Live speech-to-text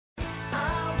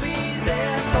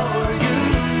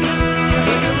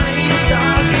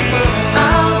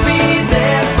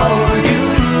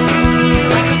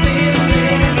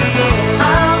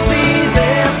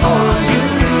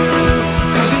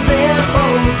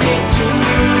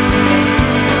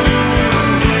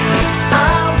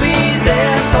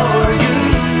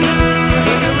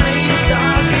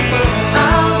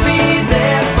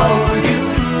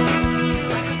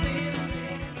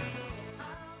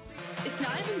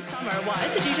Summer, why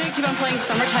does the DJ keep on playing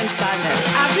Summertime Sadness?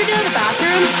 After getting out of the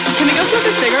bathroom, can we go smoke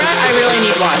a cigarette? I really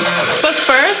need one. But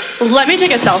first, let me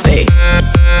take a selfie.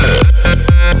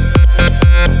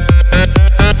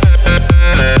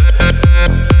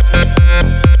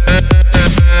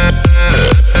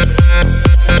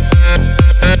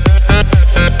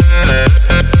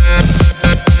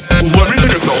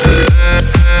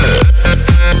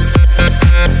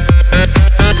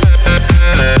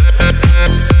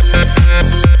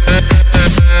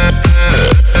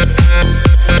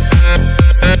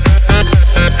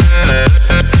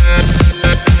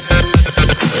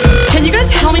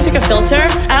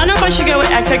 I don't know if I should go with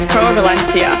XX Pro or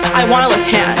Valencia. I want to look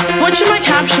tan. What should my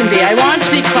caption be? I want it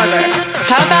to be clever.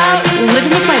 How about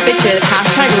living with my bitches,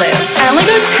 #live. I only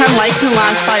got 10 likes in the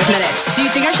last 5 minutes. Do you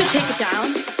think I should take it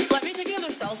down? Let me take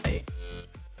another selfie.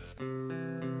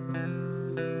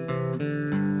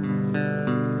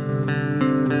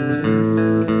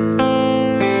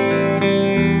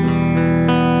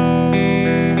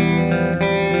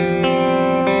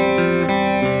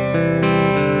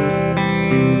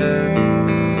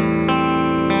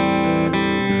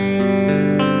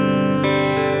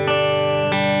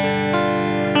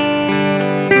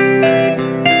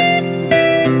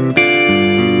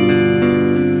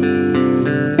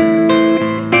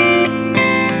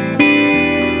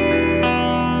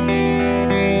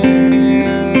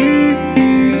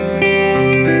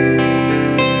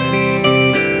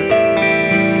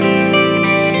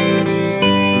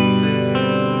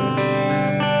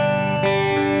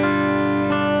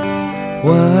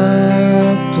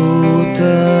 Waktu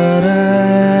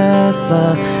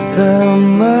terasa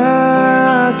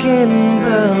semakin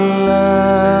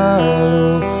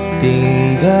berlalu,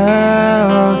 tinggalkan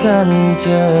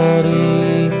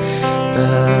cerita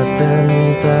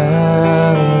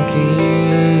tentang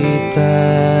kita.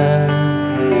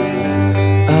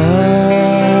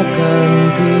 Akan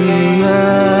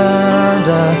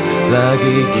tiada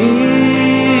lagi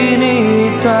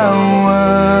kini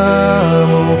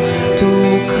tawamu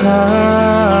untuk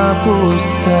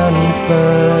hapuskan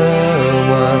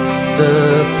semua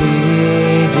sepi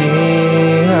di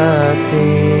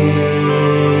hati.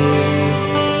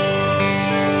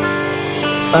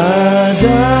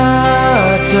 Ada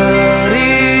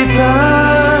cerita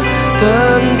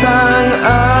tentang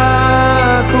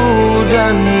aku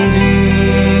dan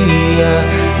dia,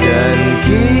 dan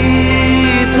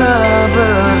kita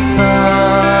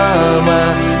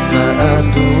bersama saat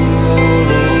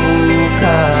dulu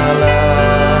kala.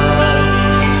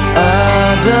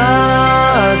 Ada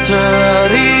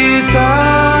cerita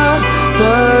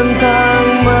tentang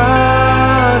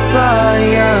masa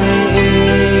yang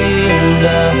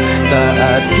indah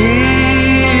saat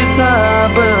kita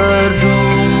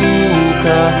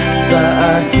berduka,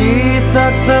 saat kita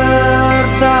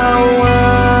tertawa.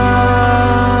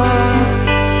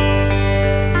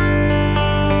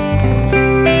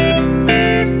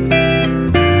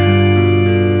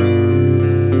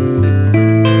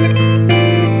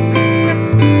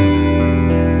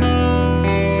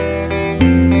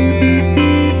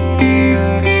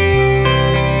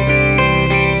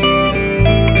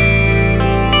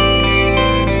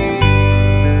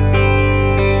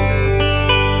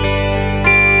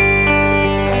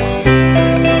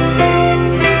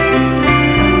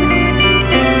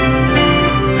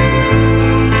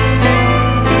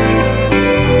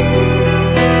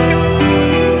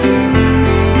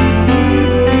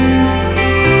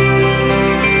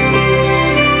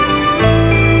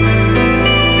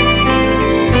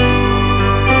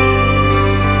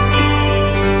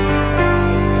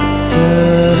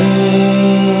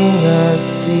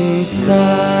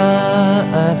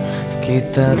 Saat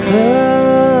kita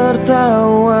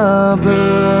tertawa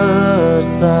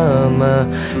bersama,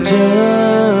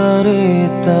 ceritakan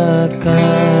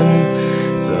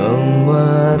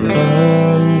semua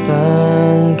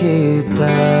tentang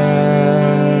kita.